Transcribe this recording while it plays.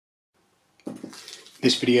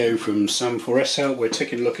This video from Sam4S Help, we're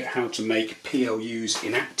taking a look at how to make PLUs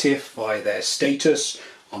inactive via their status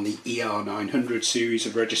on the ER-900 series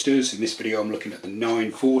of registers. In this video I'm looking at the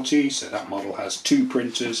 940, so that model has two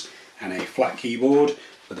printers and a flat keyboard,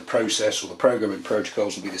 but the process or the programming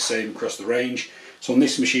protocols will be the same across the range. So on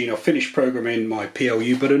this machine I've finished programming my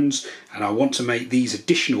PLU buttons and I want to make these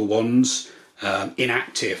additional ones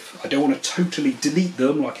inactive. I don't want to totally delete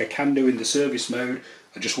them like I can do in the service mode.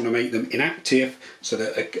 I just want to make them inactive so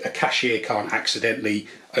that a cashier can't accidentally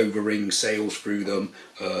overring sales through them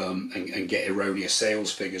and get erroneous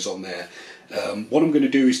sales figures on there. What I'm going to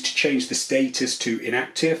do is to change the status to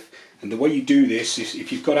inactive, and the way you do this is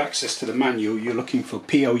if you've got access to the manual, you're looking for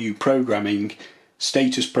PLU programming,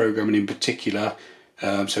 status programming in particular.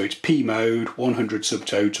 So it's P mode, 100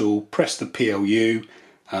 subtotal, press the PLU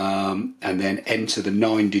and then enter the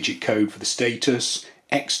 9-digit code for the status,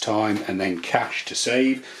 X time and then cache to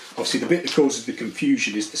save. Obviously the bit that causes the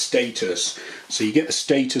confusion is the status. So you get the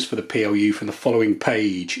status for the PLU from the following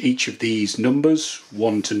page. Each of these numbers,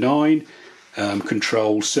 1 to 9,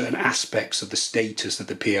 control certain aspects of the status of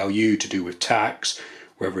the PLU to do with tax,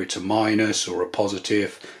 whether it's a minus or a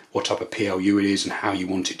positive, what type of PLU it is and how you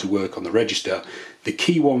want it to work on the register. The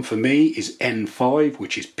key one for me is N5,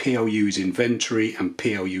 which is PLU is inventory and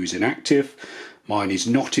PLU is inactive. Mine is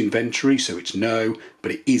not inventory, so it's no,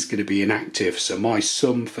 but it is going to be inactive. So my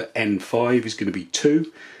sum for N5 is going to be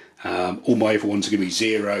 2. All my other ones are going to be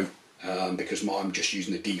 0 because I'm just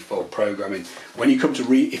using the default programming. When you come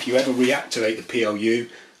to if you ever reactivate the PLU,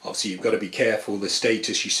 obviously you've got to be careful the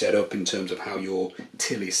status you set up in terms of how your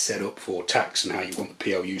till is set up for tax and how you want the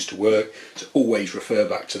PLUs to work. So always refer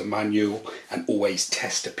back to the manual and always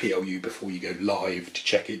test a PLU before you go live to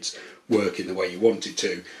check it's working the way you want it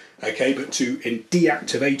to. Okay, but to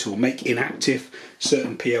deactivate or make inactive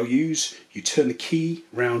certain PLUs, you turn the key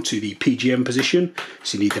round to the PGM position.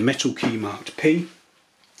 So you need the metal key marked P.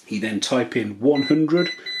 You then type in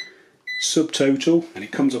 100 subtotal and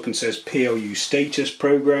it comes up and says PLU status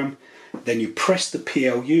program. Then you press the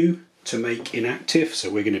PLU to make inactive.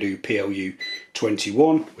 So we're going to do PLU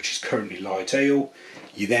 21, which is currently light ale.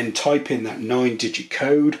 You then type in that 9-digit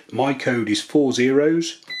code. My code is 4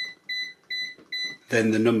 zeros.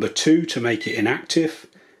 Then the number 2 to make it inactive,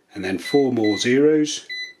 and then 4 more zeros,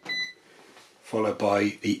 followed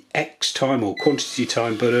by the X time or quantity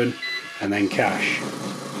time button, and then cache.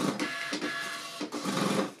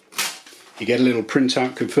 You get a little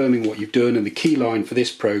printout confirming what you've done, and the key line for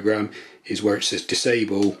this program is where it says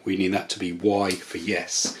disable. We need that to be Y for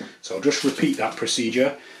yes. So I'll just repeat that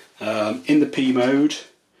procedure. In the P mode,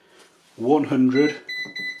 100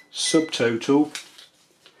 subtotal.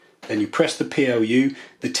 Then you press the PLU.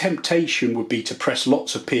 The temptation would be to press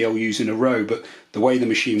lots of PLUs in a row, but the way the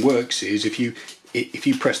machine works is if you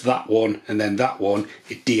press that one and then that one,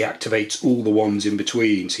 it deactivates all the ones in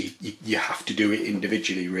between. So you have to do it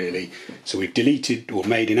individually, really. So we've deleted or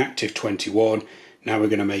made inactive 21. Now we're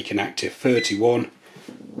going to make inactive 31.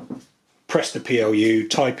 Press the PLU,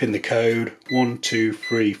 type in the code 1, 2,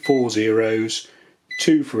 3, 4 zeros,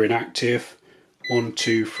 2 for inactive, 1,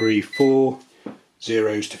 2, 3, 4.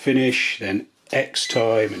 Zeros to finish, then X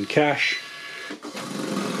time and cache.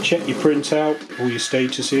 Check your printout, all your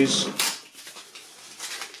statuses.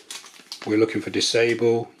 We're looking for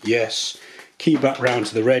disable, yes. Key back round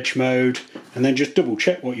to the reg mode and then just double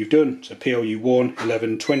check what you've done. So PLU 1,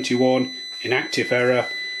 11, 21, inactive error.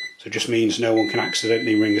 So it just means no one can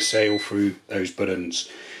accidentally ring a sale through those buttons.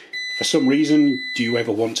 For some reason, do you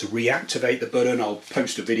ever want to reactivate the button? I'll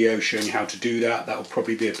post a video showing you how to do that. That will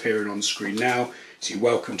probably be appearing on screen now. So you're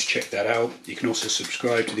welcome to check that out. You can also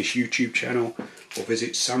subscribe to this YouTube channel or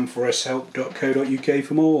visit sam4shelp.co.uk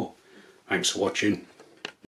for more. Thanks for watching.